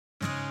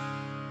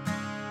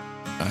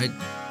All right,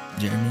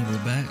 Jeremy,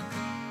 we're back.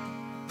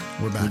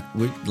 We're back.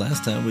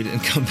 Last time we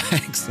didn't come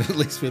back, so at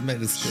least we made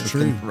a step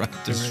in the right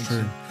direction. It's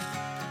true.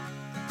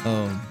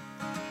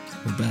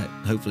 We're back.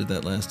 Hopefully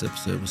that last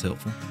episode was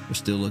helpful. We're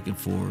still looking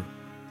for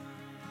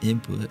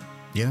input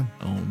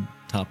on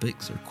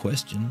topics or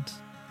questions.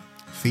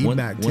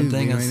 Feedback, too. We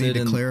may need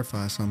to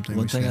clarify something.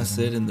 One thing I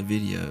said in the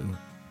video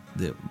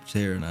that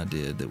Sarah and I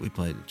did that we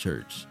played at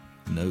church,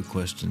 no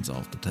questions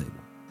off the table.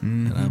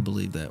 Mm-hmm. And I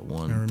believe that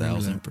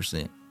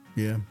 1,000%.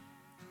 Yeah.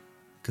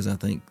 Because I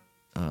think,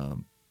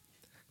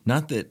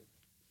 not that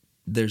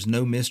there's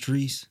no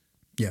mysteries.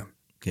 Yeah.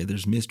 Okay,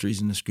 there's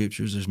mysteries in the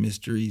scriptures. There's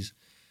mysteries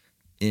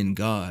in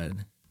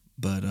God,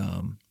 but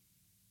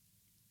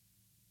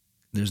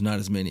there's not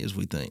as many as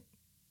we think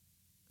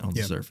on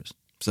the surface.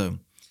 So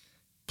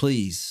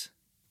please,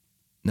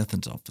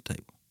 nothing's off the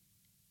table.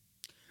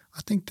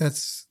 I think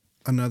that's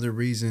another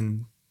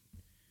reason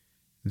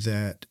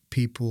that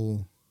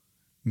people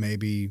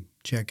maybe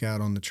check out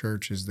on the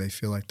church is they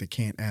feel like they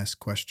can't ask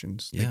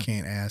questions. Yeah. They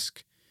can't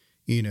ask,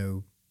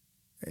 and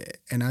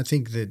I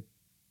think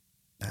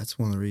that's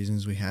one of the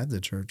reasons we have the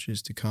church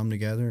is to come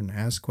together and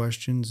ask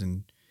questions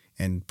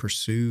and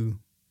pursue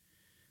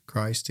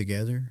Christ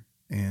together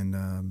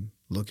and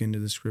look into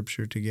the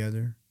scripture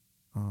together.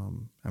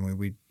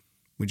 We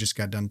just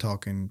got done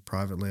talking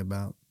privately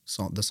about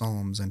the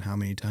Psalms and how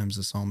many times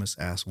the psalmist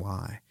asks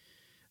why.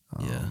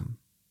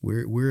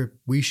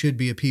 We should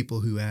be a people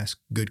who ask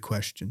good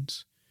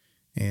questions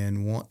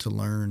and want to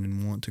learn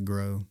and want to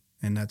grow,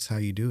 and that's how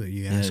you do it.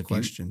 You ask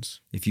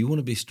questions. If you want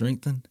to be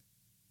strengthened,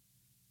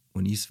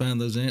 when you find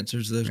those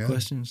answers to those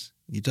questions,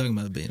 you're talking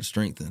about being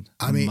strengthened.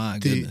 My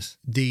goodness.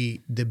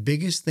 The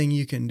biggest thing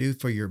you can do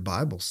for your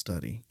Bible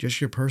study, just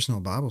your personal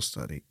Bible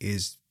study,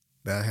 is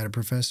I had a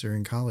professor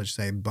in college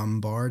say,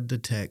 bombard the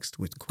text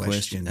with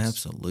questions.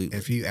 Absolutely.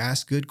 If you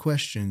ask good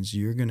questions,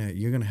 you're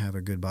gonna have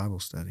a good Bible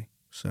study.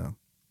 So,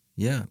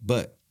 yeah,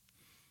 but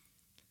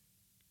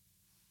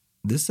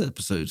this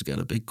episode's got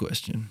a big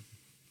question: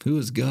 who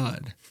is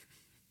God?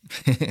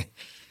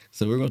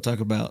 So we're going to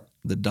talk about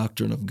the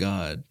doctrine of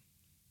God,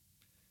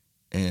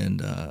 and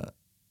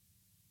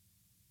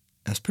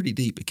that's pretty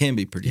deep. It can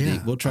be pretty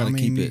deep. We'll try to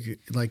keep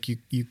it.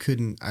 You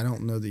couldn't. I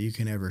don't know that you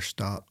can ever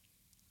stop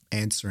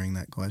answering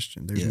that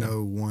question. There's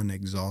no one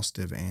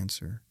exhaustive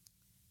answer.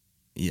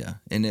 Yeah,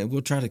 and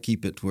we'll try to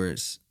keep it to where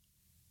it's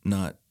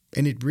not.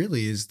 And it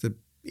really is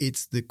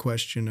it's the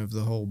question of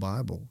the whole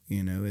Bible,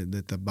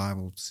 that the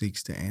Bible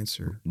seeks to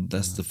answer.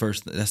 That's the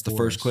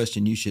first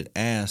question you should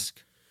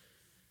ask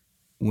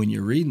when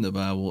you're reading the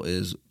Bible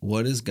is,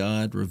 what is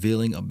God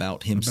revealing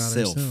about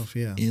himself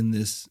in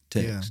this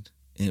text,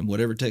 in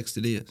whatever text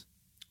it is?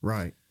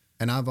 Right.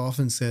 And I've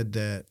often said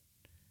that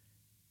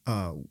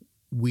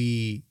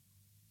we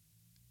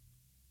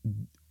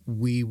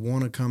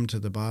want to come to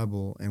the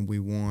Bible and we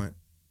want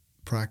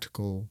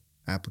practical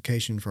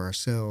application for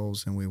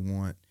ourselves, and we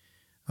want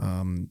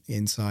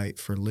insight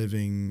for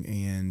living,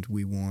 and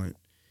we want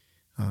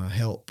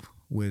help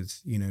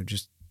with,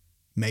 just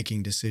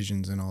making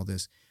decisions and all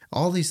this.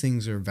 All these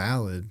things are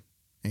valid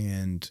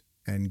and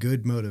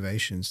good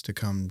motivations to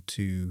come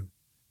to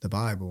the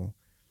Bible.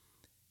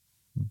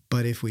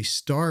 But if we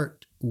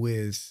start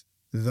with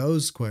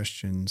those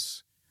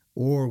questions,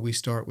 or we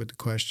start with the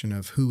question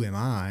of who am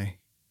I,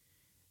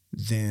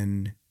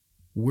 then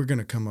we're going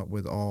to come up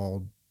with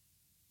all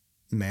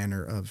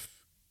manner of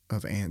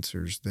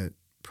answers that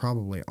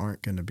probably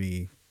aren't going to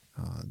be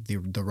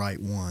the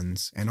right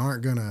ones, and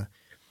aren't going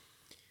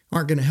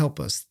to help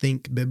us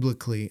think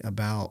biblically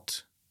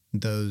about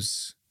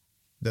those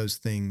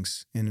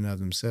things in and of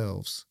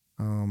themselves.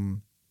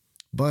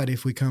 But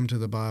if we come to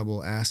the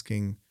Bible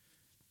asking,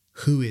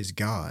 who is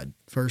God?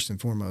 First and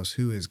foremost,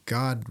 who is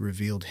God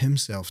revealed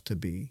himself to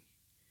be?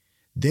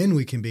 Then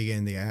we can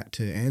begin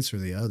to answer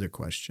the other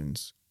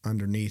questions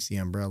underneath the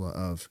umbrella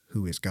of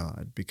who is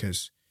God,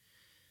 because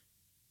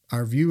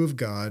our view of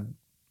God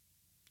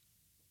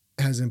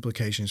has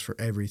implications for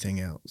everything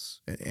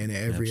else and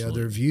every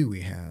other view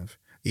we have.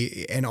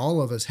 And all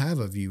of us have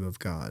a view of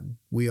God.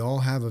 We all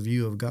have a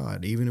view of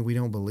God. Even if we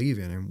don't believe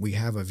in him, we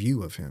have a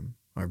view of him.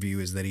 Our view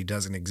is that he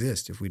doesn't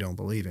exist if we don't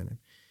believe in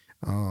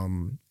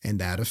him. And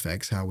that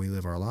affects how we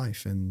live our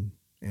life and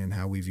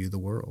how we view the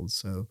world.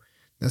 So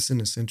that's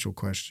an essential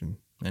question.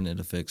 And it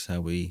affects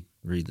how we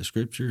read the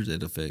scriptures.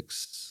 It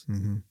affects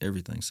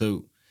everything.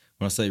 So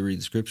when I say read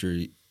the scripture,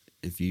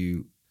 if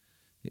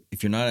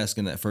you're not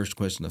asking that first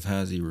question of how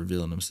is he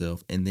revealing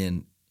himself, and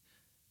then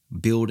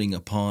building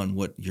upon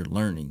what you're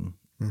learning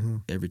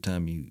every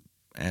time you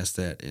ask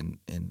that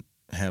and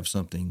have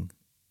something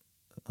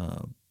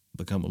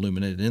become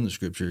illuminated in the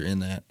scripture in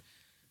that,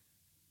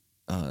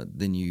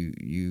 then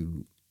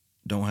you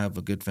don't have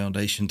a good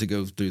foundation to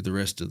go through the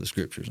rest of the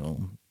scriptures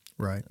on.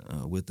 Right.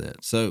 With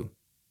that. So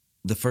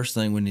the first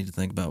thing we need to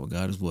think about with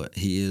God is what?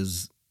 He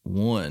is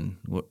one.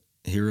 What?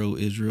 Hear, O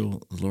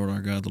Israel, the Lord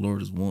our God, the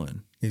Lord is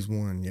one. He's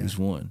one, yeah. He's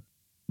one.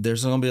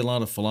 There's going to be a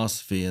lot of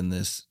philosophy in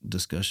this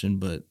discussion,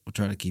 but we'll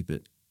try to keep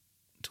it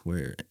to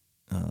where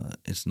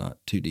it's not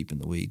too deep in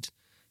the weeds.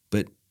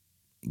 But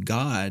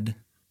God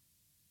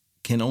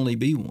can only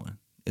be one.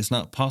 It's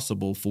not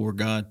possible for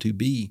God to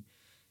be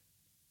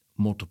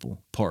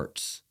multiple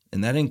parts.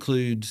 And that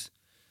includes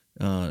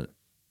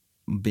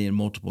being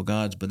multiple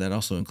gods, but that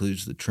also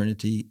includes the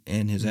Trinity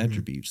and his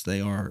attributes.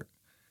 The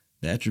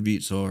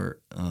attributes are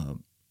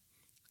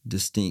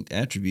distinct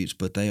attributes,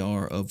 but they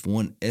are of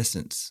one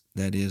essence,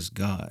 that is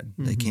God.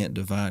 They can't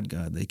divide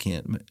God. They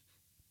can't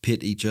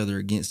pit each other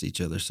against each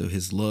other. So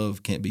his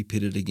love can't be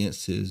pitted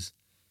against his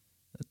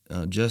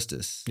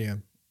justice. Yeah.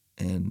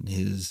 And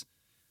his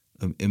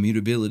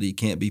immutability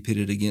can't be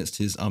pitted against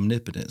his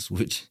omnipotence,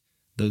 which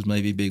those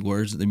may be big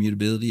words. The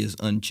immutability is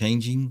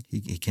unchanging.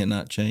 He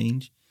cannot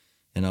change.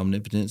 And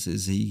omnipotence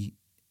is he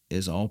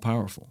is all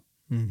powerful.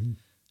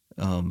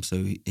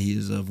 So he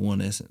is of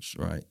one essence,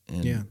 right?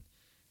 And,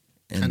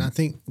 and I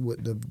think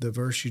what the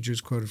verse you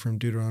just quoted from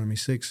Deuteronomy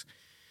 6,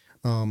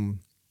 I'd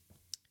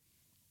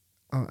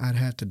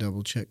have to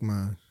double check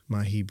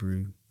my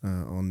Hebrew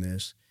on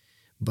this,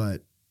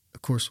 but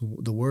of course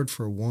the word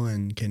for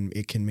one can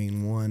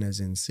mean one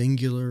as in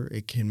singular.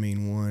 It can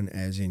mean one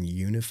as in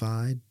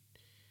unified.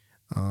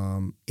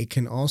 It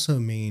can also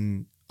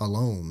mean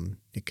alone.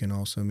 It can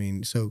also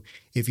mean, so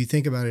if you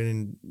think about it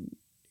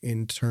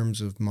in terms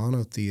of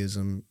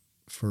monotheism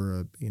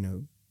for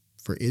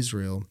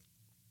Israel,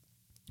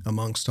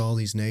 amongst all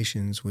these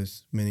nations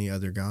with many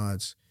other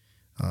gods,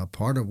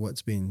 part of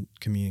what's being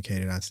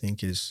communicated, I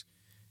think, is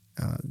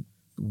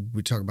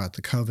we talk about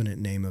the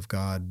covenant name of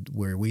God,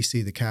 where we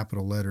see the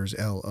capital letters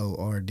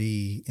Lord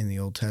in the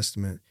Old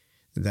Testament.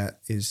 That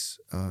is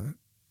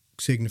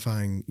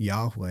signifying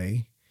Yahweh,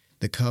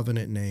 the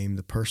covenant name,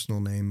 the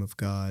personal name of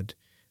God,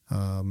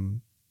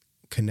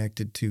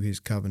 connected to his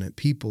covenant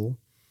people.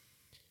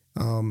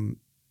 One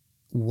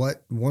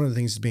of the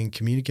things that's being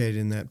communicated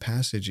in that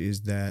passage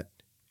is that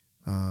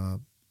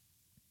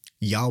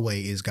Yahweh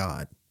is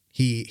God.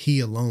 He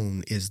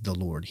alone is the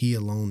Lord. He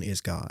alone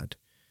is God.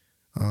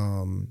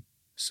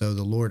 So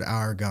the Lord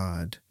our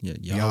God,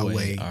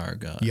 Yahweh our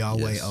God,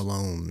 Yahweh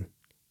alone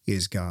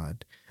is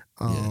God.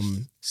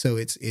 So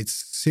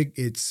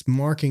it's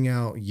marking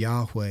out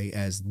Yahweh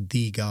as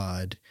the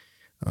God,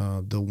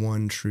 the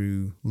one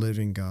true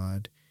living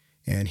God,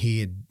 and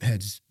he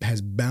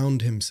has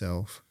bound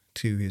himself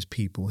to his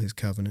people, his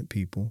covenant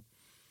people.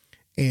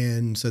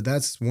 And so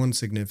that's one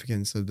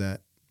significance of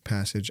that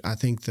passage. I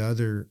think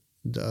the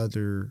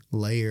other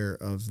layer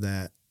of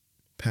that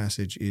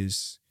passage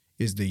is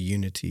the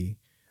unity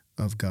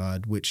of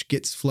God, which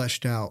gets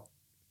fleshed out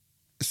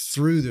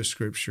through the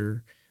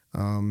Scripture. We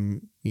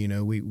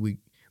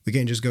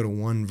can't just go to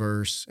one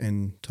verse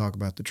and talk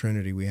about the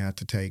Trinity. We have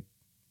to take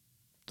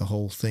the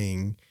whole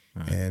thing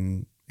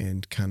and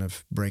kind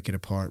of break it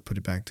apart, put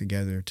it back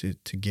together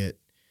to get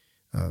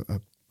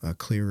a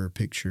clearer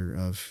picture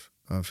of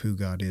who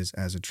God is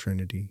as a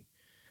Trinity.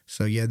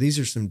 So, yeah, these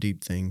are some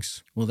deep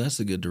things. Well, that's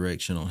a good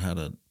direction on how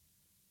to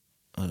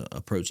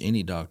approach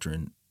any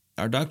doctrine.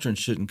 Our doctrine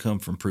shouldn't come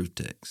from proof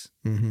texts,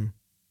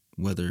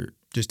 whether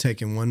just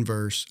taking one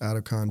verse out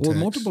of context. Or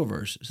multiple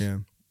verses. Yeah.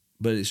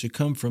 But it should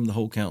come from the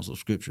whole counsel of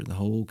Scripture, the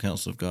whole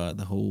counsel of God,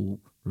 the whole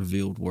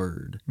revealed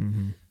word.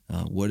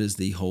 What is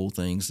the whole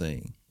thing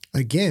saying?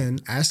 Again,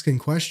 asking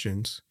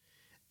questions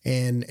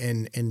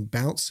and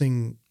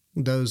bouncing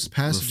those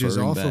passages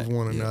Referring off back. of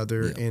one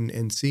another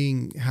and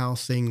seeing how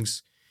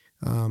things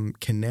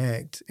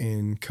connect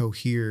and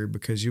cohere,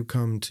 because you'll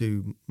come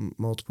to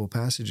multiple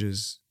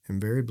passages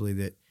invariably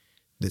that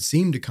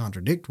seem to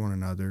contradict one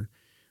another,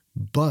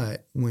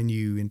 but when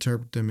you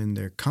interpret them in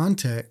their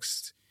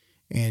context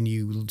and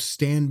you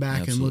stand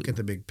back and look at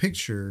the big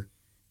picture,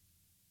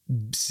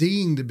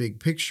 seeing the big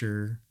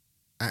picture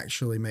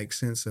actually makes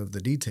sense of the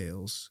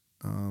details.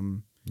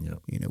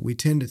 We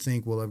tend to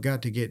think, well, I've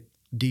got to get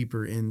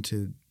deeper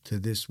into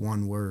this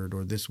one word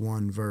or this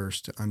one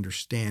verse to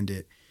understand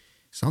it.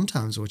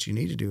 Sometimes what you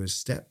need to do is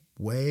step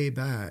way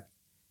back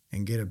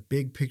and get a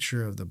big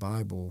picture of the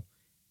Bible,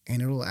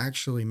 and it'll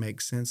actually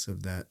make sense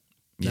of that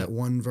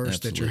one verse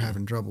that you're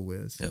having trouble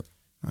with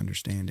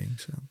understanding.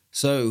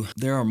 So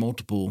there are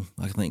multiple,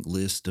 I think,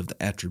 lists of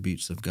the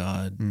attributes of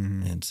God,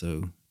 and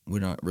so we're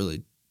not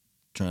really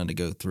trying to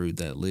go through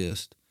that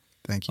list.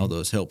 Thank you. Although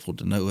it's helpful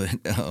to know it.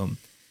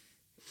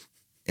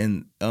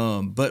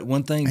 But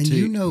one thing and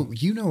too,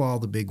 you know all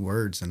the big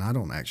words, and I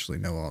don't actually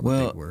know all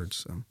the big words.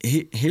 So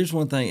here's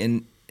one thing,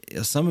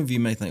 and some of you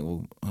may think,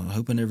 well, I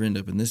hope I never end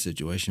up in this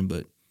situation,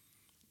 but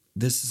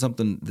this is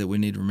something that we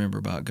need to remember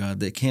about God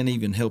that can't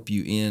even help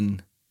you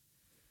in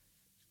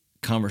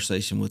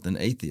conversation with an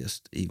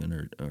atheist, even,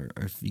 or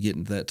if you get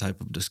into that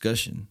type of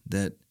discussion,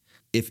 that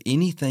if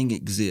anything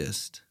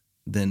exists,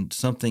 then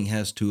something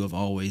has to have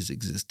always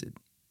existed.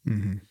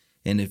 And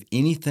if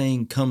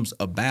anything comes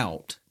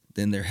about,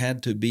 then there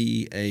had to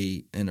be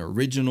an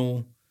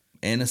original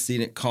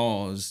antecedent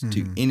cause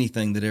to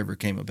anything that ever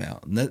came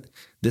about. And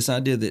this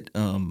idea that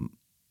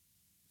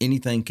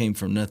anything came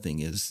from nothing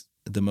is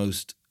the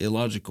most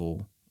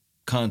illogical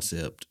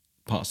concept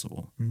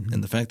possible.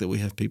 And the fact that we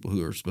have people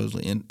who are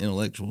supposedly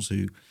intellectuals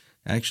who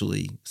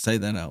actually say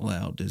that out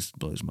loud just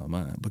blows my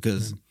mind,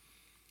 because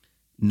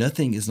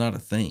nothing is not a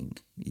thing.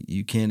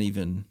 You can't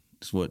even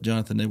It's what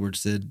Jonathan Edwards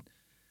said.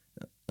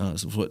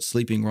 So what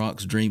sleeping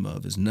rocks dream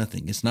of is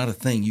nothing. It's not a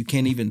thing. You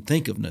can't even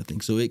think of nothing.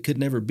 So it could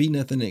never be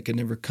nothing. It could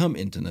never come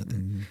into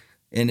nothing. Mm-hmm.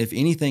 And if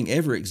anything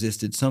ever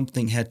existed,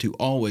 something had to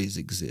always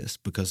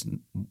exist. Because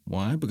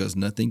why? Because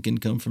nothing can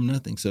come from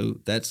nothing. So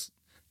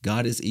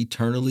God is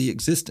eternally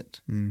existent,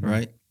 mm-hmm.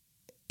 right?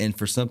 And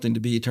for something to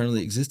be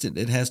eternally existent,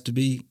 it has to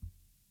be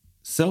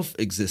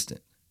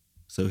self-existent.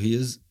 So he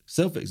is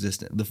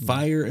self-existent. The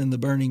fire in the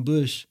burning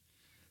bush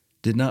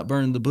did not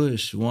burn the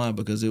bush. Why?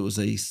 Because it was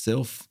a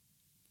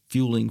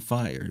self-fueling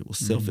fire. It was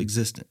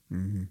self-existent.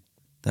 Mm-hmm.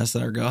 That's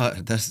our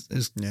God.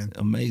 It's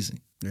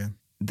amazing. Yeah.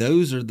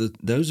 Those are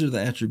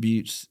the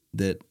attributes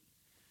that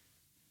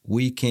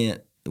we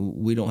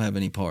don't have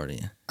any part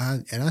in. I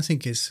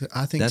think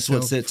that's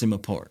what sets him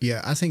apart.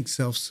 Yeah, I think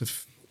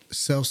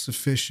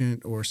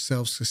self-sufficient or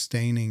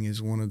self-sustaining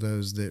is one of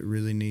those that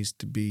really needs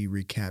to be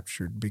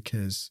recaptured,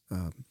 because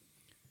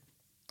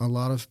a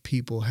lot of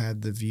people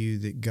have the view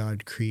that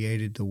God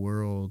created the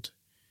world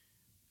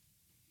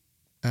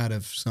out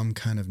of some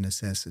kind of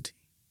necessity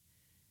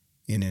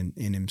in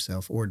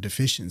himself, or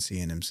deficiency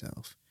in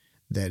himself,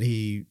 that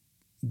he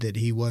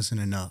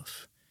wasn't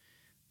enough.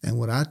 And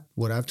what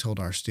I've told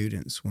our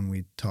students when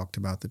we talked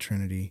about the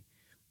Trinity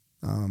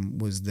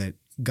was that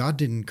God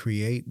didn't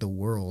create the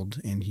world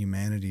and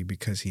humanity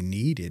because he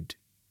needed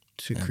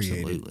to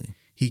create it.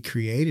 He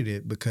created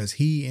it because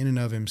he in and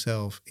of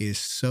himself is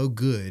so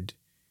good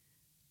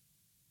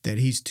that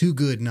he's too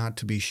good not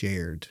to be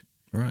shared.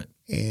 Right.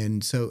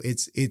 And so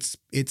it's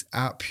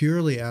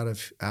purely out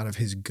of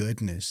his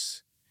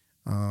goodness,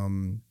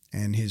 and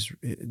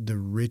the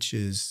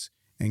riches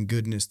and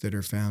goodness that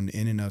are found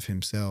in and of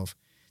himself,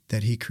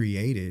 that he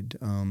created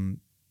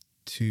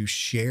to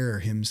share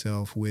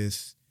himself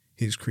with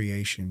his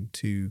creation,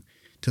 to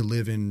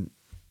live in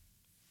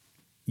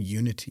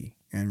unity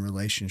and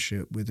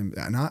relationship with him.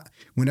 And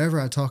whenever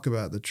I talk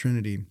about the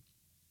Trinity,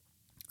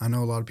 I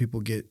know a lot of people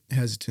get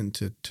hesitant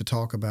to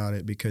talk about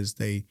it because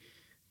they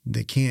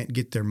can't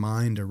get their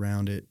mind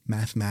around it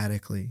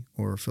mathematically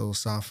or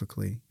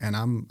philosophically, and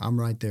I'm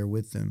right there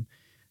with them.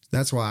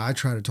 That's why I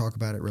try to talk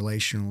about it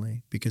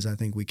relationally, because I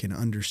think we can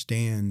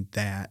understand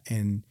that.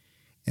 And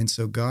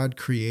so God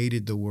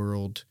created the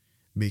world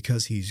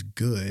because he's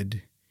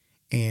good,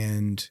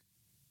 and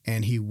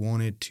he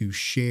wanted to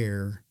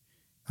share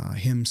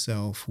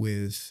himself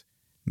with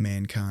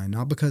mankind,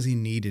 not because he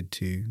needed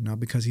to, not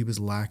because he was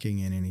lacking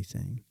in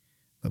anything,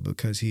 but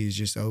because he is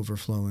just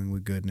overflowing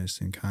with goodness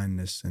and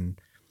kindness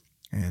and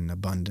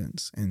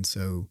abundance. And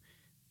so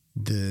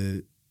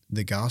the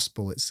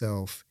gospel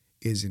itself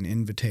is an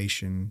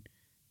invitation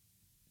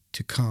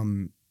to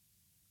come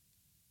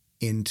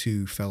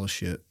into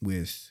fellowship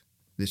with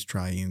this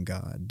triune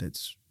God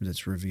that's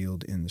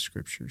revealed in the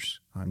scriptures.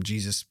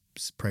 Jesus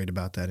prayed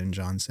about that in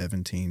John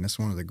 17. That's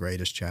one of the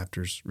greatest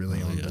chapters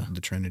really on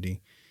the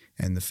Trinity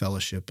and the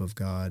fellowship of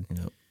God.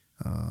 Yep.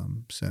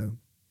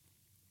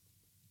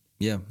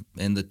 Yeah,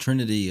 and the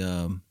Trinity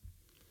are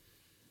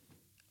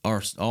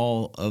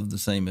all of the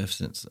same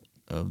essence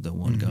of the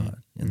one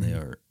God, and they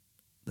are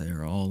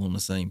all on the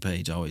same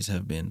page, always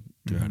have been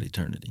throughout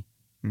eternity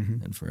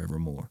and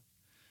forevermore.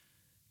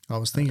 I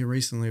was thinking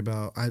recently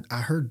about,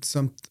 I heard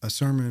a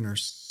sermon or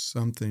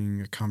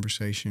something, a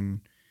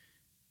conversation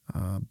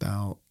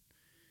about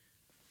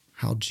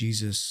how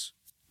Jesus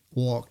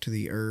walked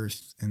the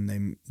earth,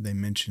 and they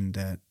mentioned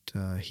that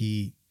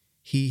he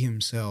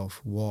himself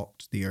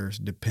walked the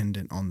earth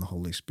dependent on the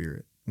Holy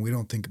Spirit. We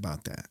don't think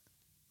about that.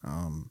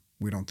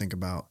 We don't think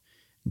about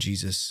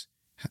Jesus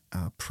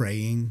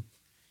praying,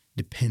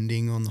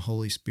 depending on the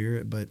Holy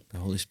Spirit, but the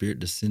Holy Spirit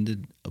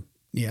descended upon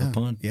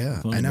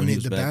and I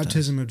mean, the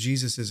baptism of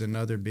Jesus is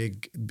another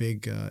big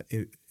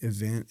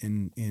event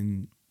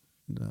in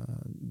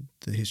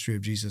the history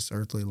of Jesus'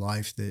 earthly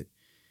life that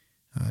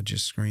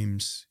just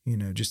screams,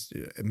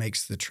 it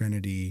makes the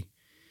Trinity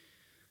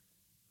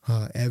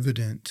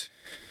evident,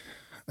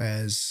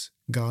 as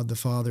God the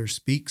Father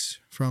speaks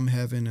from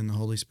heaven and the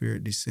Holy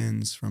Spirit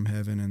descends from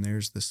heaven, and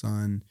there's the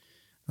Son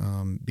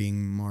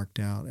being marked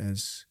out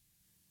as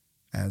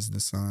the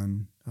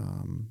Son.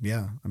 I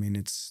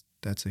mean,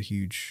 that's a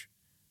huge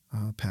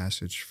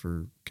passage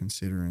for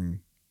considering,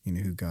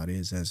 who God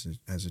is as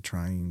a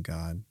triune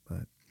God.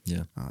 But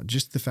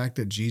just the fact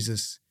that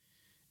Jesus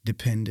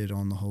depended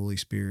on the Holy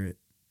Spirit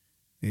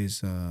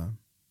is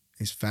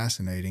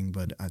fascinating.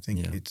 But I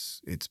think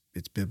it's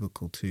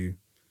biblical too,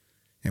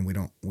 and we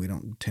don't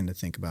tend to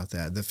think about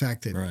that. The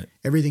fact that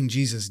everything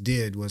Jesus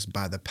did was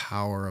by the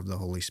power of the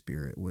Holy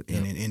Spirit and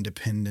in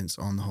independence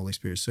on the Holy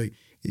Spirit. So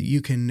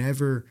you can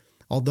never,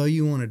 although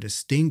you want to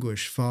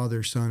distinguish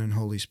Father, Son, and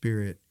Holy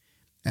Spirit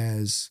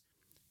as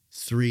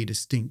three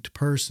distinct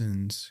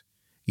persons,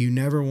 you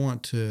never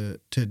want to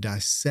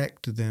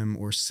dissect them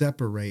or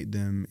separate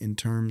them in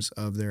terms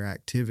of their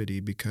activity,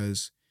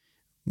 because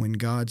when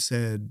God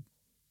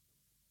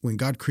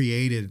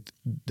created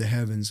the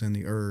heavens and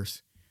the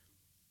earth,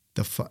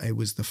 it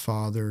was the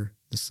Father,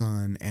 the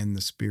Son, and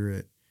the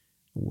Spirit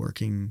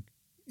working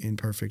in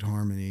perfect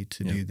harmony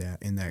to do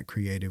that, in that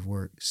creative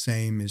work.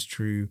 Same is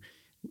true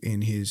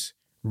in his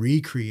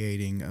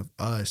recreating of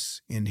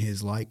us in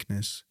his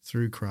likeness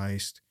through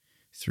Christ,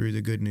 through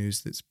the good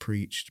news that's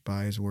preached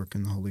by his work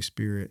in the Holy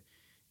Spirit.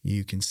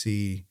 You can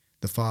see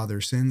the Father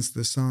sends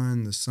the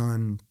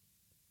Son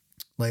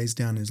lays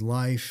down his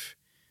life,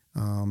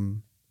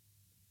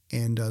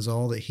 and does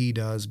all that he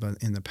does,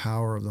 but in the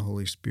power of the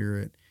Holy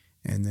Spirit,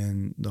 and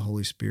then the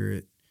Holy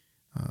Spirit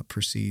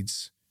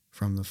proceeds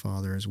from the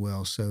Father as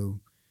well.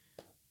 So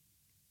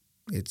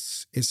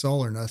it's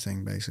all or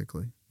nothing,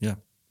 basically. Yeah.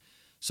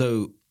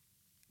 So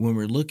when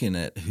we're looking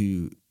at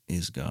who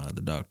is God,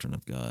 the doctrine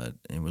of God,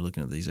 and we're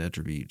looking at these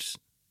attributes,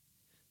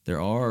 there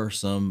are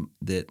some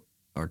that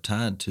are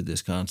tied to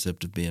this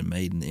concept of being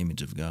made in the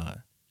image of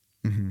God.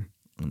 Mm-hmm.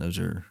 And those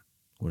are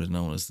what is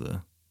known as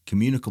the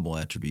communicable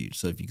attributes.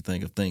 So if you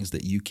think of things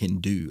that you can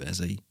do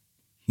as a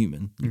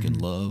human, you can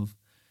love,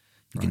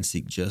 you can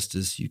seek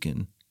justice, you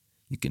can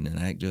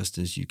enact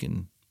justice, you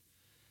can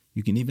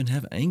even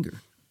have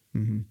anger.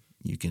 Mm-hmm.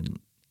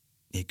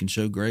 It can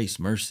show grace,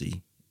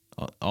 mercy.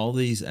 All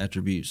these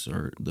attributes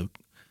are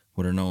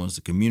what are known as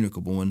the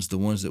communicable ones. The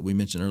ones that we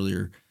mentioned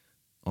earlier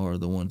are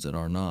the ones that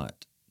are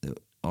not, that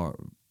are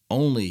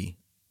only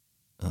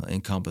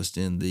encompassed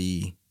in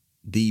the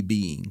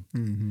being.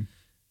 Mm-hmm.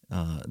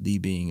 The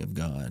being of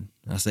God.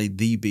 I say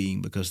the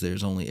being because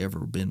there's only ever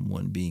been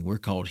one being. We're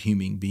called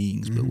human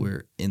beings, but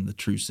we're in the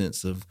true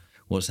sense of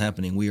what's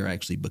happening. We are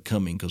actually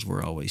becoming because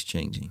we're always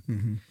changing.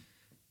 Mm-hmm.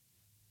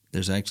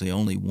 There's actually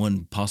only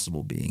one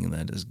possible being, and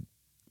that is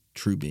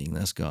true being.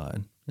 That's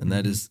God. And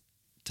that is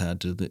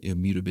tied to the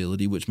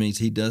immutability, which means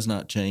he does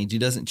not change. He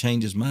doesn't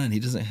change his mind.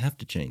 He doesn't have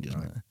to change his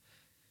mind.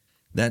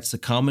 That's a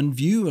common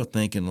view of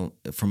thinking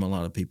from a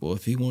lot of people.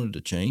 If he wanted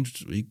to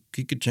change,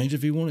 he could change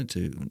if he wanted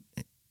to.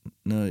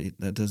 No,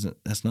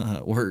 that's not how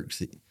it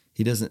works.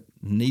 He doesn't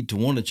need to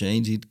want to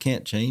change. He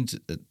can't change.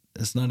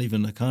 That's not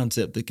even a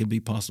concept that can be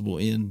possible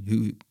in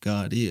who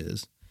God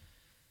is.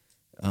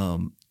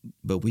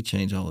 But we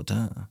change all the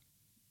time,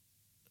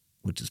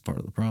 which is part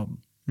of the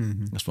problem.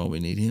 Mm-hmm. That's why we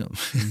need him.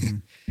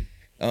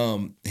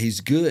 Mm-hmm.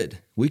 He's good.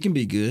 We can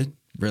be good,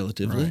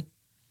 relatively.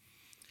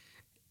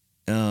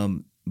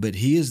 Right. But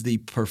he is the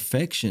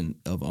perfection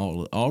of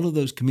all of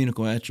those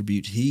communicable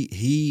attributes.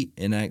 He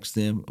enacts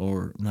them,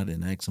 or not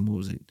enacts them. What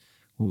was it?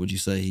 What would you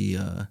say? He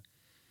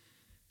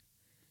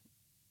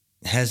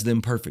has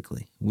them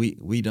perfectly.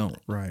 We don't.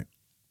 Right.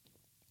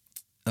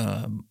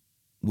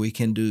 We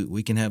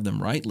can have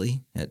them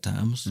rightly at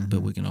times,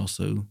 but we can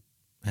also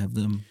have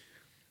them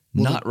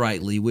not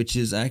rightly, which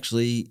is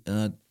actually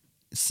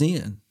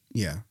sin.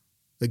 Yeah.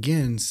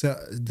 Again,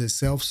 the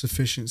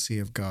self-sufficiency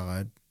of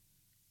God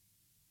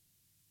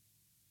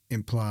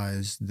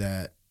implies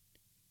that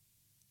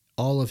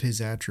all of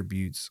his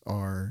attributes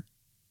are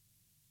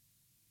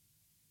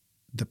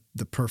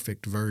the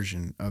perfect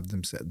version of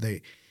themselves.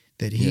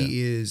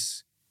 He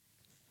is,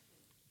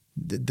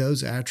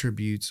 those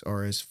attributes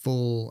are as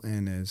full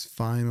and as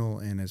final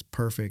and as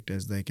perfect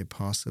as they could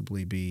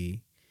possibly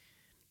be.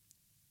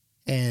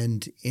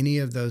 And any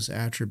of those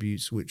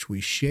attributes which we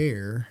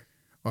share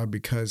are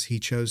because he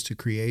chose to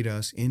create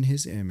us in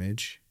his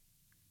image.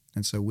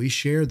 And so we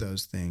share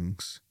those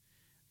things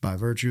by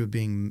virtue of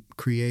being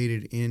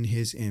created in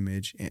his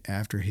image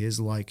after his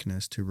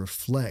likeness to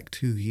reflect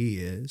who he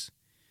is.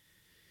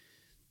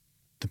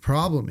 The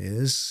problem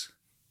is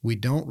we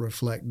don't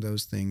reflect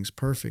those things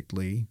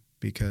perfectly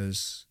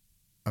because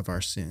of our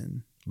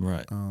sin.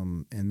 Right.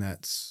 And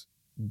that's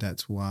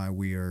why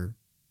we are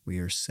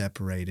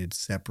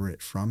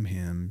separate from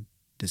him,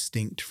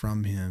 distinct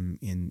from him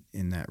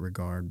in that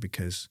regard,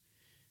 because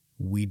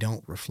we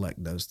don't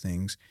reflect those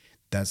things.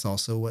 That's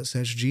also what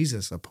sets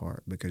Jesus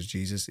apart, because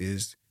Jesus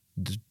is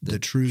the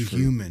true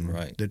human,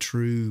 right. The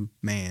true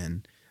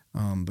man,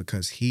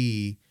 because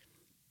he,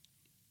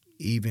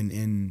 even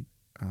in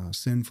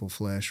sinful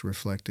flesh,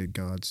 reflected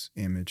God's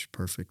image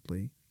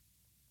perfectly,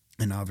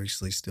 and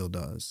obviously still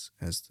does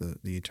as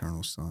the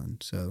eternal Son.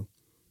 So,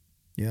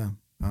 yeah,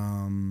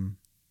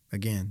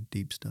 again,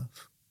 deep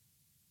stuff.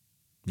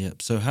 Yeah.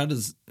 So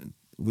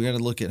we got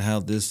to look at how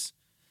this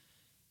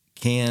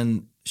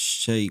can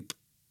shape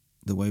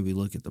the way we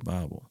look at the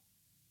Bible.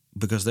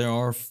 Because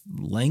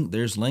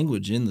there's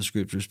language in the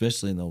Scripture,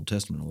 especially in the Old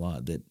Testament, a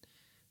lot that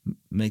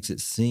makes it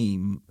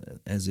seem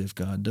as if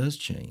God does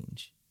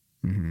change.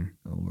 Mm-hmm.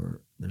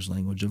 Or there's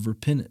language of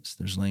repentance.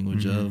 There's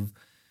language of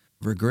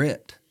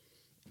regret.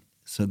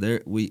 So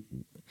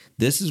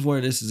this is where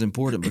this is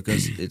important,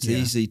 because it's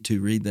easy to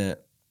read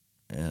that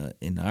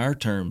in our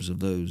terms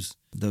of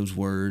those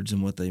words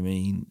and what they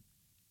mean,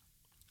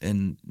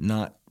 and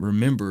not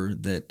remember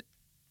that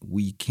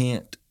we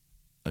can't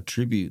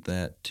attribute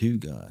that to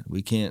God.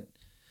 We can't.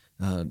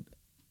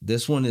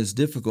 This one is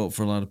difficult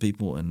for a lot of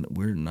people, and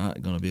we're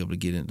not going to be able to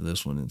get into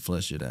this one and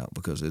flesh it out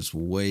because it's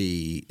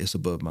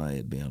above my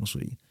head, to be honest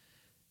with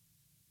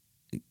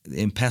you.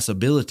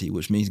 Impassibility,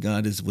 which means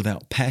God is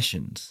without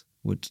passions,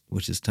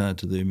 which is tied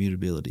to the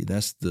immutability.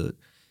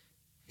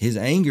 His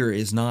anger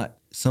is not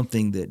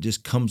something that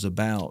just comes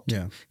about.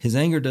 Yeah. His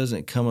anger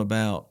doesn't come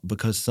about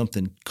because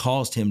something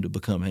caused him to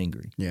become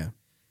angry. Yeah.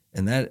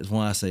 And that is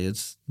why I say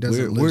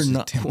we're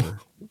not temper.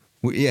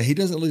 Well, yeah, he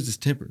doesn't lose his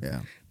temper.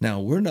 Yeah. Now,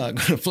 we're not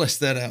going to flesh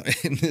that out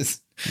in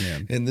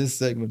this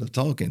segment of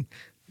talking,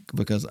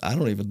 because I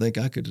don't even think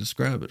I could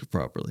describe it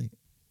properly.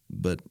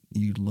 But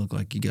you look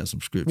like you got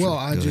some scripture.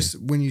 Well,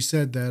 when you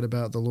said that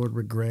about the Lord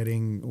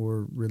regretting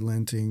or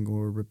relenting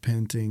or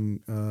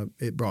repenting,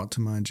 it brought to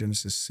mind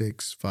Genesis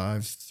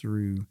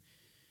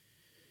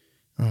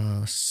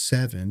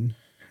 6:5-7,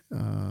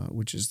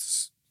 which is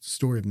the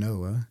story of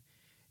Noah,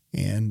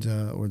 and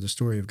or the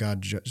story of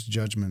God's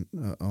judgment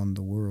on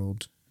the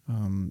world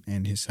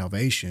and his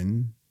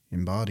salvation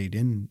embodied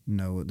in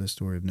Noah, the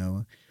story of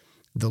Noah.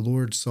 The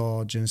Lord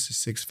saw, Genesis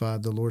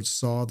 6:5, the Lord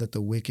saw that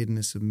the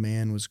wickedness of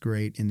man was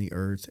great in the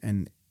earth,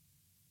 and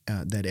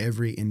that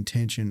every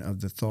intention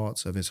of the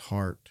thoughts of his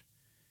heart,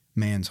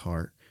 man's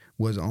heart,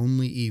 was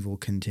only evil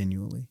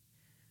continually.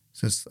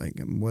 So it's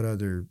like, what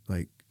other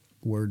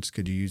words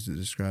could you use to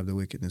describe the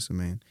wickedness of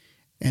man?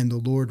 And the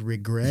Lord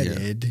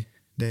regretted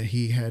that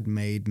he had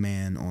made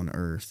man on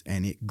earth,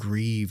 and it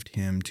grieved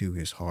him to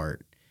his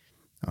heart.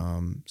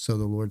 So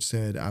the Lord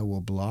said, I will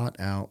blot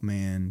out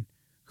man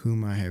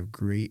whom I have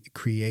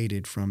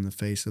created from the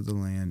face of the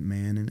land,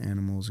 man and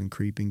animals and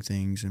creeping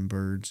things and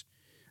birds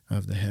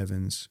of the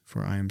heavens,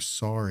 for I am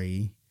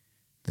sorry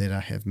that I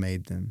have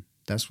made them.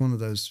 That's one of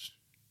those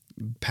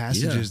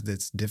passages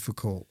that's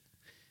difficult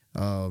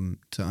to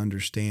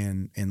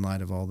understand in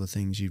light of all the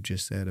things you've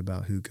just said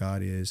about who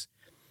God is.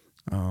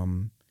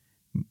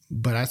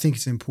 But I think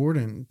it's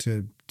important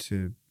to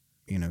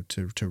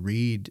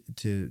read,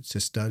 to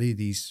study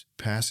these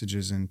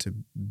passages and to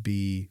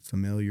be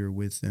familiar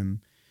with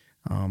them.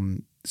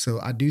 So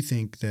I do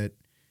think that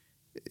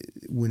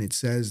when it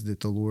says that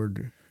the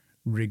Lord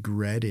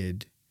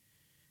regretted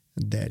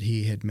that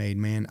he had made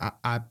man,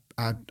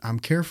 I'm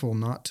careful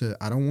not to,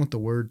 I don't want the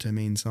word to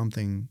mean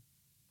something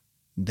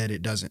that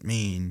it doesn't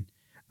mean.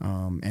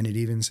 And it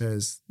even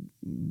says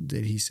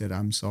that he said,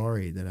 I'm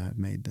sorry that I've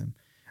made them.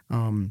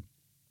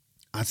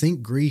 I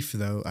think grieved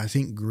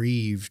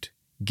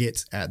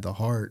gets at the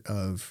heart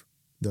of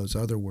those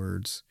other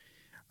words.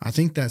 I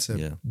think that's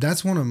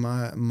one of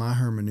my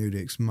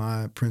hermeneutics,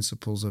 my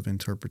principles of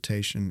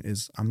interpretation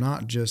is I'm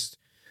not just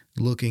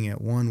looking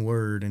at one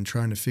word and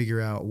trying to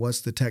figure out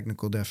what's the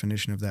technical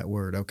definition of that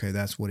word. Okay,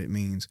 that's what it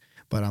means.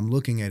 But I'm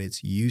looking at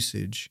its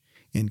usage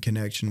in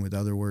connection with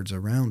other words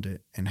around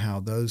it and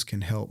how those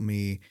can help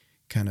me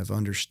kind of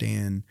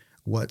understand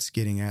what's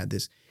getting at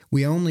this.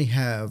 We only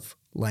have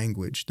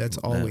language. That's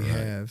all we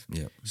have.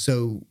 Yep.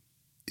 So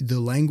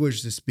the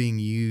language that's being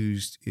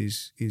used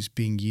is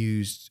being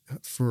used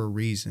for a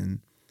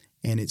reason,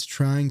 and it's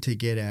trying to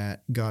get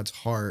at God's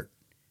heart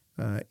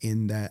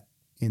in that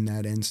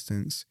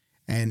instance,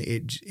 and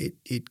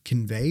it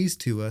conveys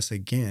to us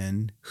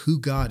again who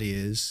God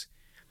is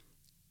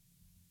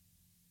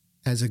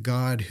as a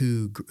God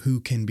who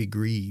can be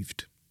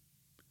grieved,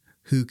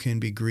 to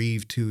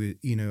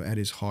at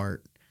his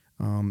heart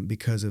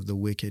because of the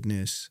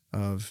wickedness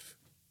of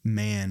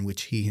man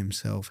which he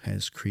himself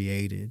has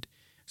created.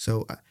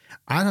 So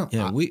I don't.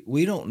 Yeah,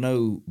 we don't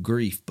know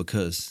grief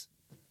because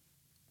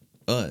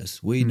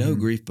us. We know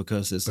grief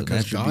because it's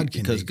because an attribute. God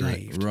can be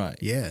grieved. Right.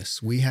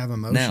 Yes, we have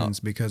emotions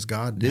because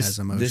God has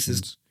emotions. This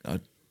is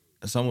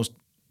it's almost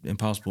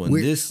impossible.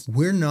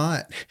 We're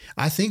not.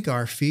 I think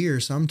our fear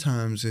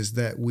sometimes is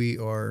that we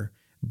are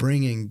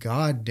bringing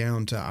God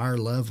down to our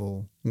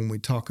level when we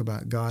talk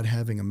about God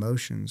having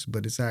emotions,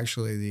 but it's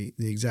actually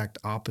the exact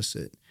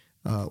opposite.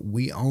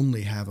 We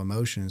only have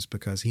emotions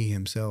because he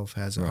himself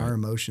has our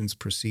emotions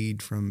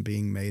proceed from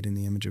being made in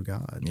the image of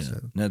God. Yeah. So.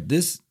 Now,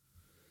 this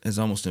is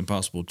almost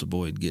impossible to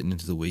avoid getting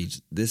into the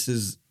weeds. This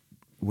is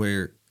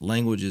where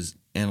language is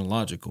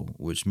analogical,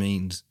 which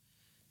means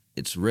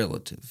it's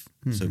relative.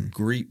 Mm-hmm. So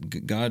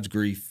God's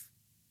grief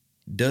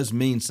does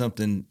mean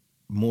something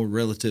more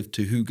relative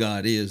to who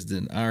God is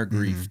than our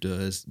grief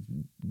does.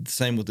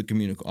 Same with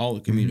all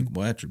the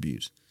communicable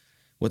attributes.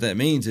 What that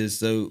means is,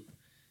 so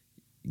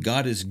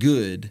God is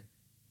good,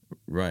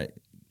 right?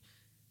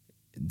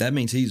 That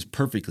means he's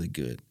perfectly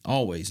good,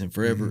 always and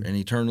forever and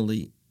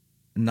eternally,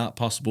 not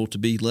possible to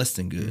be less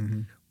than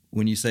good.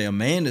 When you say a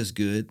man is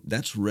good,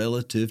 that's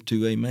relative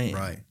to a man.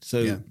 Right.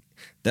 So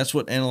that's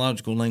what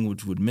analogical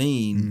language would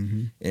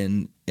mean.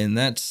 And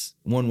that's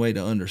one way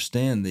to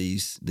understand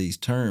these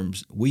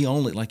terms. We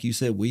only, like you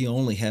said, we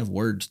only have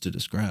words to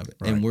describe it.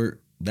 Right. And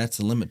that's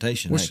a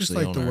limitation. Well, it's just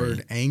like the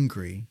word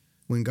angry.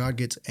 When God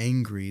gets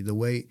angry, the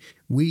way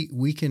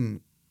we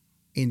can,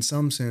 in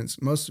some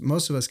sense,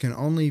 most of us can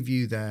only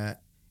view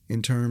that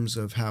in terms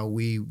of how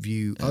we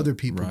view other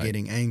people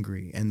getting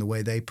angry and the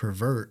way they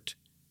pervert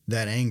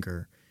that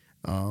anger.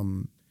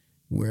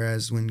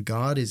 Whereas when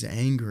God is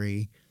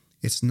angry,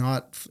 it's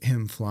not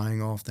him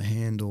flying off the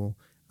handle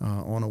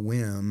on a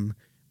whim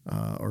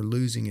or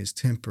losing his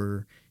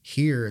temper.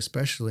 Here,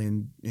 especially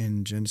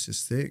in Genesis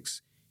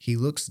 6, he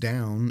looks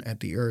down at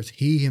the earth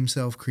he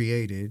himself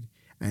created,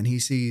 and he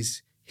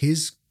sees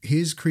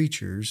his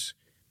creatures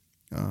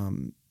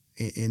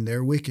in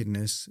their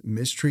wickedness,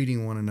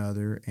 mistreating one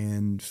another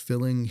and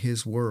filling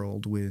his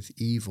world with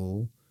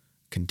evil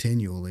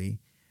continually.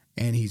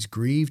 And he's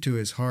grieved to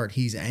his heart.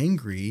 He's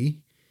angry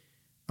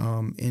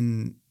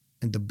in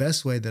the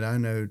best way that I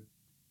know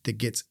that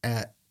gets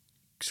at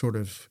sort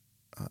of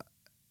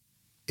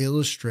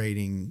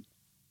illustrating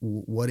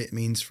what it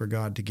means for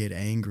God to get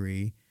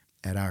angry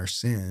at our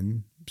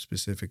sin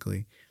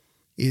specifically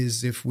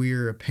is if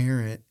we're a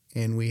parent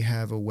and we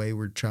have a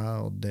wayward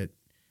child that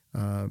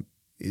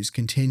is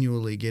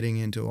continually getting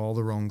into all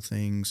the wrong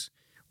things,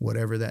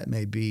 whatever that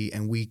may be,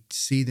 and we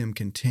see them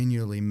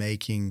continually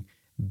making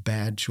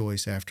bad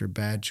choice after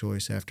bad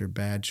choice after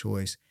bad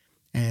choice,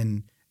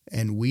 and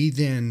we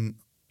then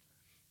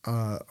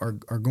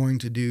are going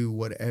to do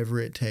whatever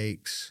it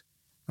takes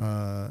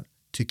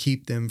to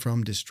keep them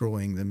from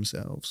destroying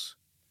themselves.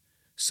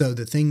 So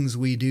the things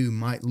we do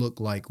might look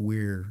like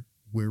we're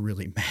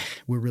really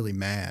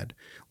mad,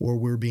 or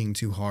we're being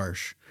too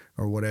harsh,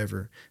 or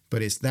whatever.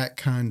 But it's that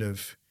kind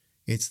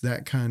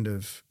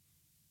of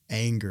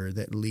anger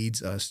that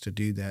leads us to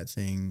do that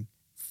thing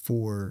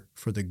for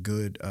the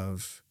good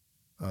of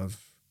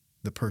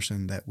the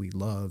person that we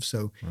love.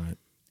 So right.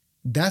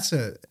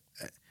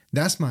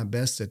 That's my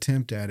best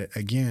attempt at it.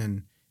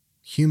 Again,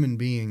 human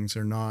beings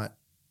are not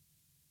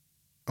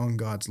on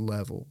God's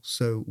level.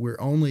 So we're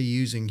only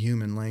using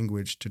human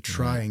language to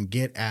try and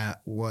get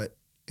at what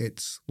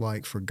it's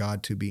like for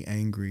God to be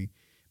angry.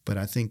 But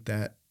I think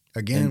that,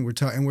 again,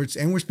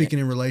 we're speaking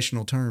in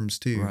relational terms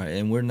too. Right.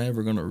 And we're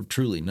never going to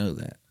truly know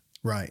that.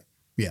 Right.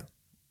 Yeah.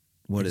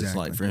 What it's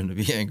like for him to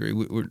be angry.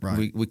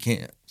 We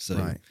can't. So,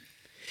 right.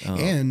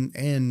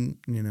 And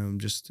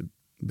just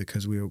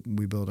because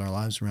we build our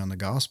lives around the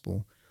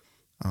gospel,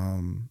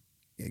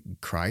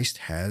 Christ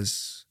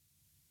has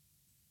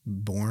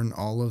borne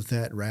all of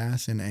that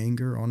wrath and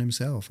anger on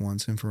himself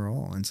once and for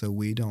all. And so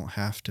we don't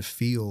have to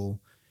feel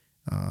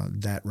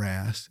that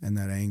wrath and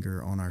that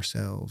anger on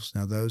ourselves.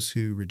 Now, those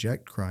who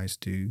reject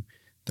Christ do,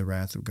 the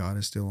wrath of God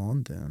is still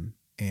on them.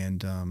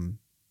 And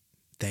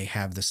they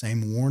have the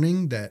same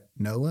warning that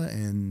Noah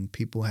and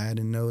people had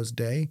in Noah's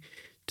day,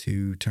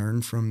 to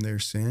turn from their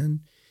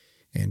sin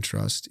and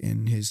trust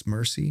in his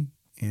mercy.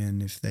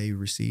 And if they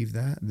receive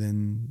that,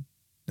 then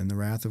the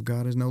wrath of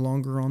God is no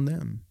longer on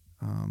them,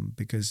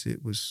 because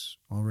it was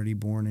already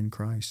born in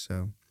Christ.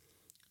 So,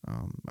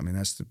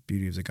 that's the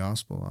beauty of the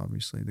gospel,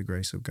 obviously, the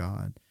grace of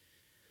God.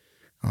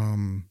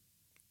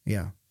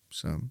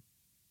 So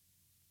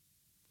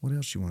what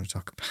else you want to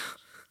talk about?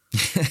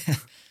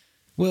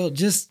 Well,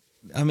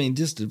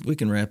 we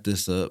can wrap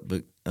this up,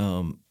 but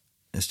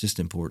it's just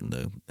important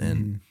though.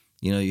 And,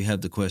 you have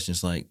the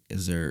questions like,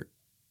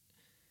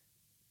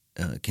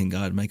 can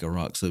God make a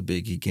rock so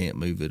big he can't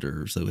move it,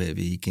 or so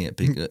heavy he can't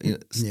pick it up?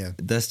 Yeah.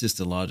 That's just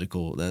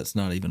that's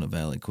not even a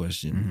valid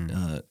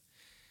question.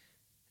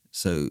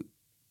 So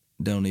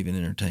don't even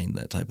entertain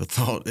that type of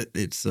thought.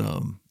 It's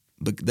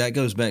but that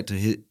goes back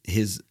to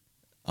his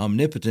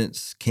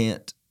omnipotence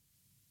can't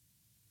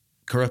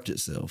corrupt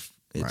itself.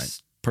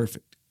 It's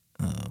perfect.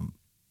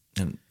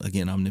 And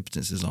again,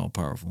 omnipotence is all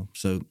powerful.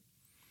 So,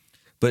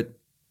 but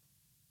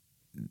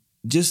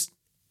just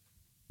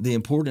the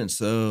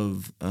importance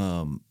of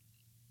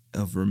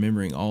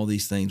remembering all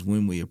these things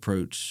when we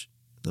approach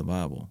the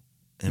Bible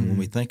and when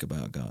we think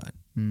about God,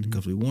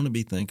 because we want to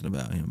be thinking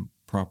about him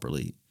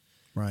properly.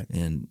 Right.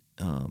 And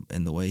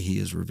the way he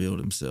has revealed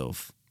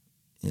himself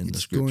in the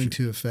scripture. It's going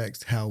to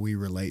affect how we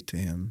relate to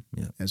him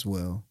as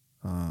well.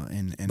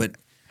 But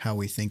how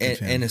we think of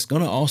him. And it's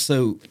going to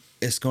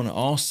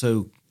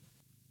also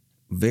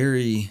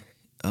very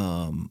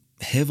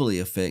heavily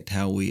affect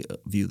how we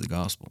view the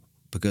gospel,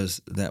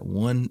 because that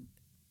one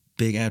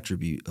big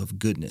attribute of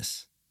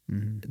goodness,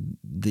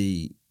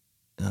 the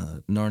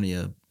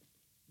Narnia,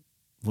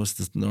 what's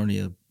the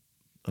Narnia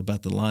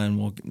about the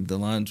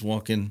lion's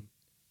walking,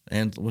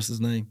 and what's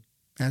his name?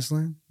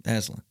 Aslan.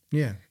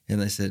 Yeah.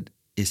 And they said,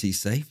 is he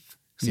safe?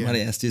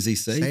 Somebody asked, is he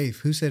safe? Safe.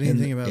 Who said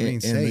anything about being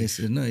safe? And they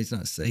said, no, he's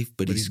not safe,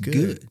 but he's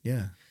good.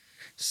 Yeah.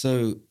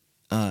 So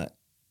that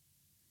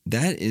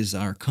is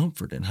our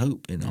comfort and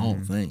hope in all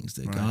things,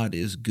 that God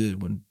is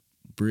good. When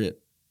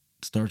Britt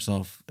starts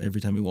off, every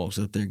time he walks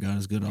up there, God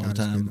is good all the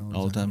time.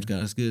 All the time,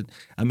 God is good.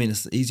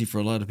 It's easy for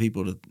a lot of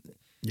people to,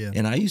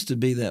 and I used to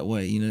be that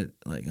way,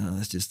 like, oh,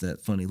 that's just that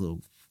funny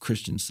little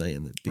Christian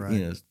saying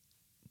that,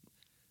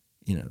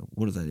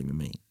 what does that even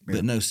mean? Yeah.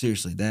 But no,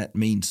 seriously, that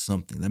means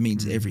something. That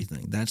means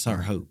everything. That's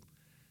our hope.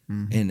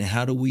 And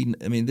how do we,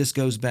 this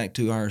goes back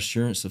to our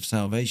assurance of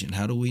salvation.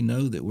 How do we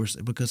know that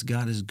because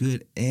God is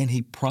good and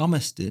he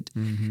promised it,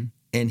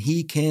 and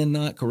he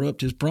cannot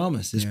corrupt his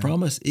promise. His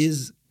promise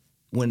is,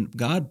 when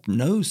God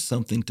knows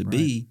something to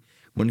be,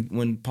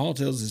 when Paul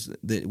tells us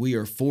that we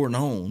are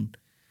foreknown,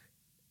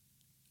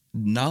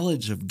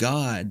 knowledge of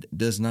God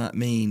does not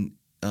mean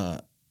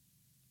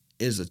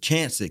is a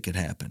chance it could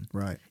happen.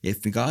 Right.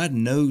 If God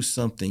knows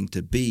something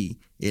to be,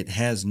 it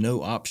has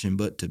no option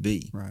but to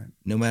be. Right.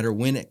 No matter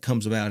when it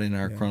comes about in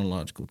our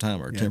chronological time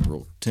or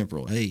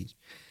temporal age.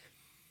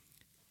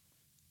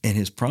 And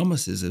his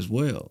promises as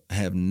well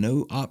have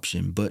no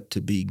option but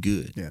to be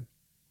good. Yeah.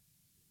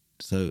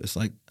 So it's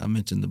like I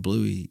mentioned the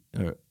Bluey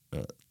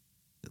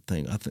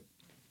thing. I think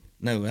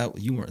No,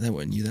 you weren't. That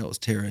wasn't you. That was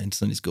Tara in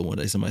Sunday school one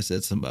day. Somebody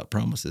said something about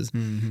promises.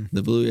 Mm-hmm.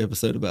 The Blue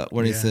episode about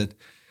when he said,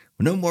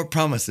 "No more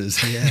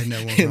promises." Yeah,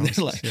 no more and promises.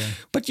 They're like, yeah.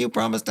 But you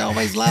promised to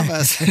always love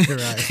us.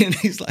 Right. And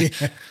he's like,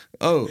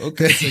 "Oh,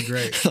 okay."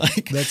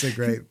 That's a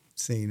great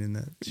scene in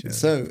that show.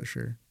 So for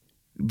sure.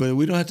 But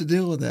we don't have to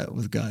deal with that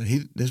with God.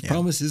 His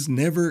promise is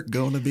never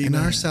going to be. And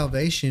bad. Our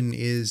salvation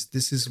is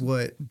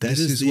what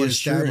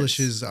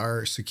establishes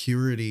our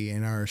security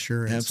and our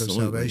assurance of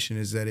salvation,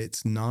 is that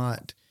it's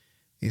not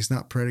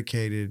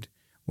predicated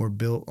or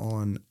built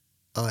on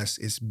us.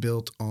 It's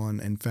built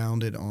on and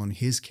founded on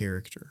His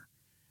character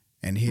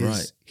and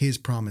His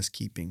promise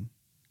keeping.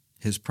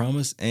 His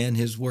promise and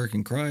His work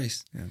in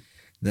Christ. Yeah.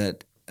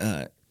 That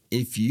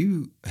if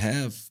you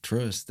have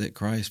trust that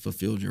Christ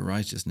fulfilled your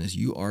righteousness,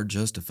 you are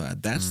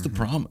justified. That's the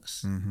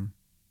promise. Mm-hmm.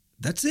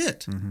 That's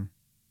it. Mm-hmm.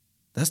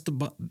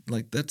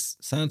 That's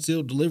signed,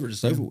 sealed, delivered.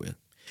 It's over with.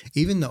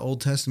 Even the Old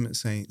Testament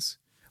saints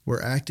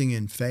were acting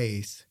in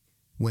faith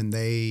when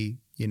they,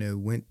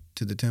 went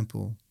to the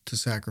temple to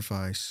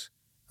sacrifice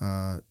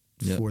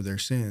for their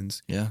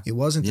sins. Yeah. It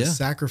wasn't the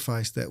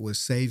sacrifice that was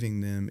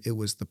saving them. It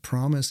was the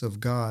promise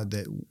of God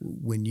that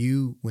when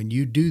you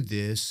do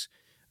this,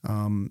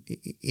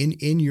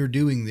 in your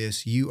doing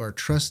this, you are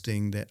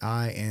trusting that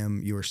I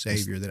am your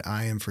Savior, that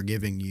I am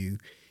forgiving you,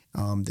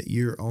 that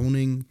you're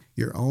owning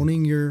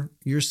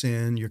your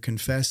sin, you're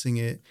confessing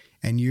it,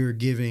 and you're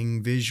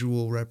giving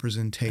visual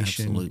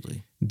representation.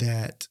 Absolutely.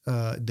 That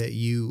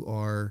you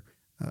are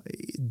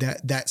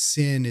that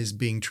sin is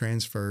being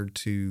transferred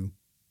to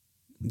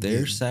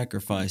their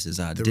sacrifice is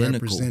identical. The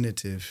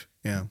representative,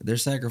 yeah. Their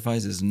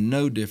sacrifice is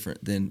no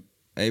different than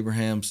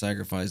Abraham's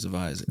sacrifice of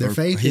Isaac. Their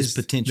faith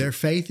potential. Their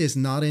faith is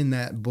not in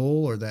that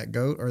bull or that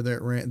goat or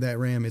that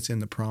ram. It's in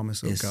the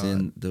promise of God. It's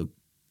in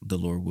the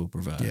Lord will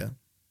provide. Yeah.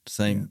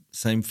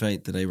 Same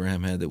faith that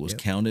Abraham had that was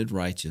counted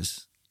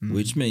righteous,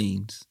 which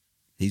means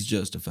he's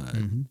justified.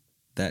 Mm-hmm.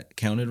 That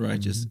counted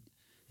righteous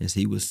is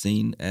he was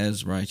seen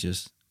as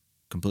righteous,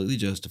 completely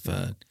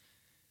justified,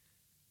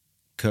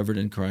 covered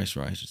in Christ's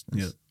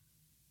righteousness. Yep.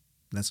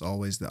 That's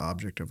always the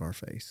object of our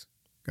faith,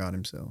 God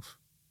Himself.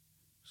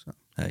 So,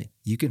 hey,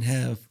 you can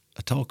have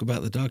a talk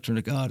about the doctrine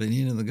of God and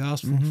end of the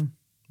gospel. Mm-hmm.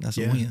 That's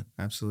a win.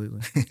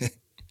 Absolutely.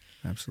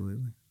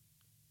 Absolutely.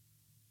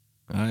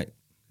 All right.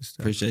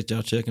 Appreciate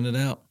y'all checking it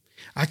out.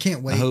 I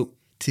can't wait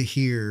to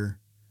hear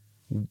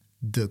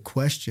the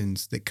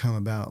questions that come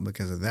about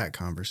because of that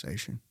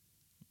conversation.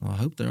 Well, I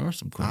hope there are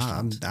some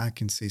questions. I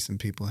can see some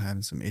people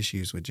having some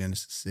issues with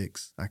Genesis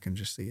 6. I can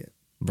just see it.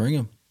 Bring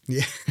them.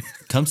 Yeah.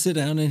 Come sit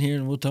down in here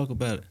and we'll talk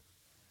about it.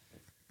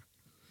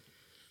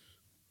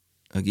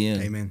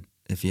 Again, amen.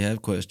 If you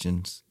have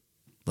questions,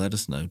 let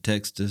us know.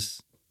 Text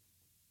us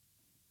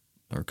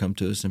or come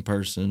to us in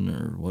person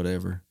or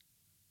whatever.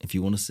 If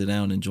you want to sit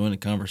down and join a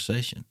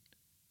conversation,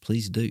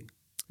 please do.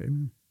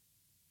 Amen.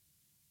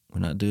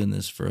 We're not doing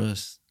this for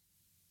us.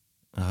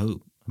 I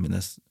hope. I mean,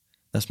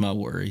 that's my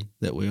worry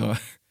that we are.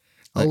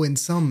 In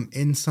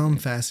some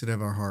facet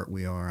of our heart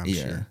we are, I'm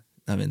sure.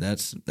 I mean,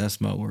 that's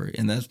my worry.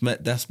 And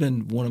that's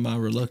been one of my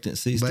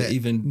reluctancies to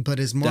even But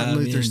as Martin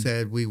Luther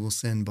said, we will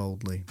sin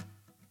boldly.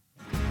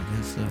 I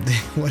guess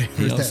so.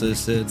 He also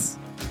said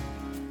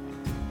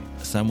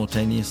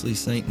simultaneously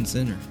saint and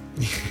sinner.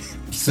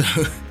 So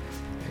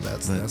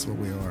that's what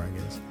we are, I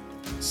guess.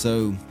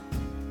 So,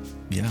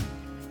 yeah.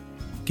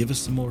 Give us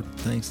some more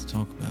things to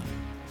talk about.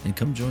 And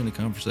come join the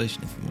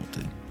conversation if you want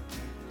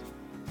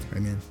to.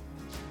 Amen.